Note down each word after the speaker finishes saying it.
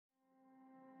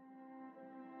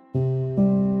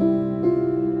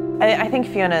I think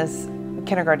Fiona's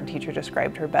kindergarten teacher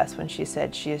described her best when she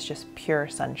said she is just pure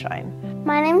sunshine.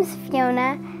 My name's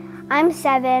Fiona. I'm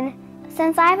 7.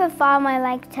 Since I have a farm, I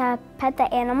like to pet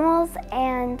the animals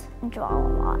and draw a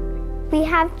lot. We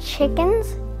have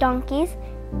chickens, donkeys,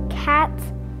 cats,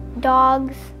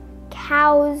 dogs,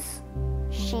 cows,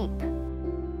 sheep.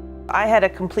 I had a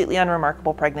completely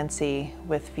unremarkable pregnancy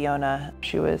with Fiona.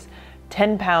 She was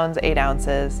 10 pounds, 8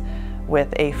 ounces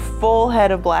with a full head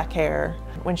of black hair.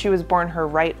 When she was born, her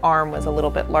right arm was a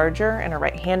little bit larger and her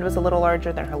right hand was a little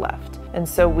larger than her left. And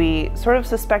so we sort of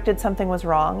suspected something was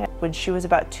wrong. When she was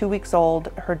about 2 weeks old,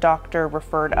 her doctor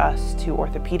referred us to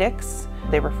orthopedics.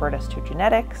 They referred us to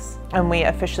genetics, and we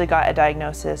officially got a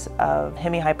diagnosis of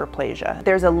hemihyperplasia.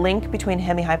 There's a link between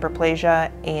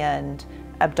hemihyperplasia and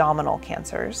abdominal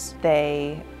cancers.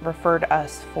 They referred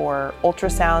us for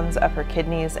ultrasounds of her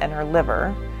kidneys and her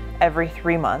liver every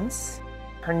 3 months.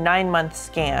 Her 9-month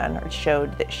scan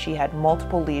showed that she had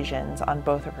multiple lesions on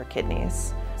both of her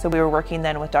kidneys. So we were working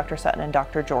then with Dr. Sutton and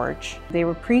Dr. George. They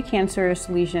were pre-cancerous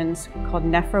lesions called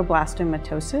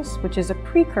nephroblastomatosis, which is a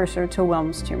precursor to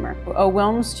Wilms tumor. A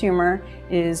Wilms tumor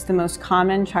is the most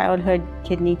common childhood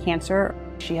kidney cancer.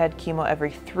 She had chemo every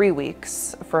 3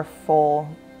 weeks for a full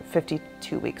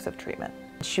 52 weeks of treatment.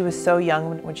 She was so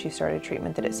young when she started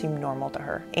treatment that it seemed normal to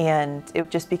her. And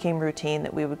it just became routine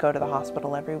that we would go to the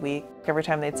hospital every week. Every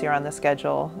time they'd see her on the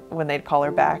schedule, when they'd call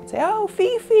her back, say, "Oh,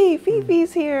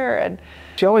 Fifi's here." And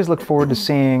she always looked forward to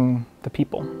seeing the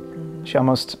people. She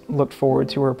almost looked forward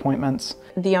to her appointments.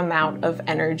 The amount of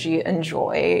energy and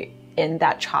joy in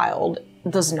that child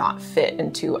does not fit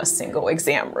into a single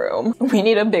exam room. We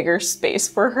need a bigger space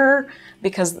for her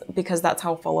because that's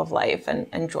how full of life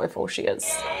and joyful she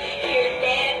is.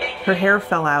 Her hair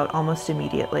fell out almost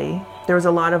immediately. There was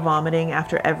a lot of vomiting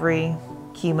after every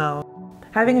chemo.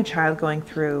 Having a child going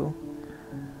through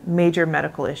major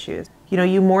medical issues, you know,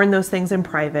 you mourn those things in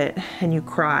private and you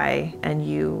cry and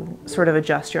you sort of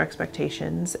adjust your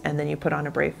expectations, and then you put on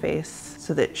a brave face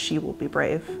so that she will be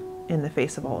brave in the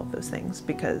face of all of those things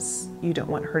because you don't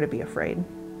want her to be afraid.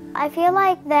 I feel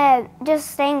like that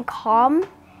just staying calm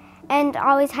and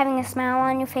always having a smile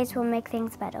on your face will make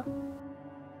things better.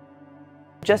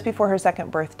 Just before her 2nd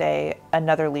birthday,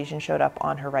 another lesion showed up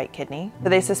on her right kidney. So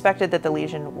they suspected that the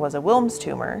lesion was a Wilms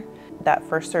tumor. That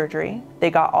first surgery,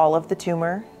 they got all of the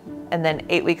tumor, and then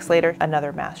 8 weeks later,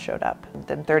 another mass showed up.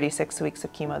 Then 36 weeks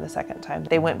of chemo the 2nd time.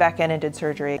 They went back in and did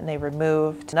surgery, and they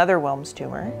removed another Wilms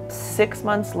tumor. 6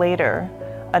 months later,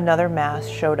 another mass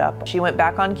showed up. She went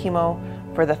back on chemo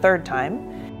for the 3rd time.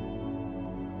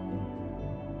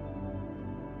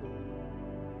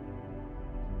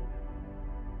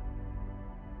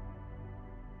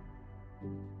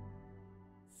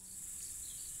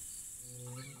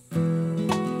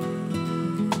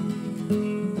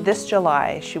 This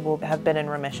July, she will have been in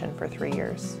remission for 3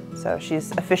 years. So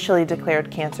she's officially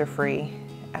declared cancer-free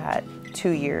at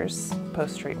 2 years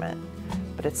post-treatment.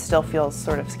 But it still feels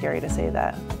sort of scary to say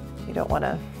that. You don't want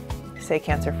to say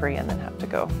cancer-free and then have to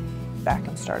go back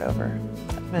and start over.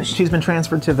 She's been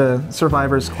transferred to the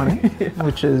Survivors Clinic,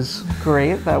 which is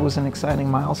great. That was an exciting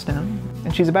milestone.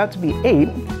 And she's about to be 8.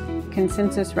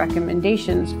 Consensus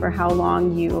recommendations for how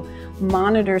long you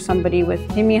monitor somebody with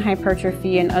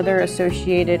hemihypertrophy and other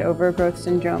associated overgrowth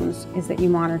syndromes is that you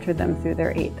monitor them through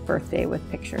their 8th birthday with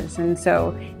pictures. And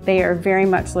so they are very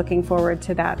much looking forward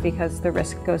to that because the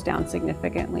risk goes down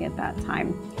significantly at that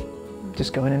time.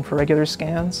 Just going in for regular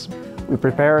scans. We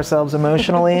prepare ourselves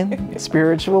emotionally,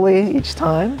 spiritually each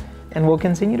time, and we'll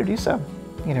continue to do so.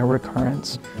 You know,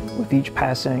 recurrence with each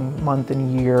passing month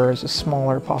and year is a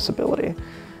smaller possibility.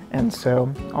 And so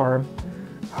our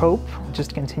hope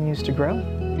just continues to grow.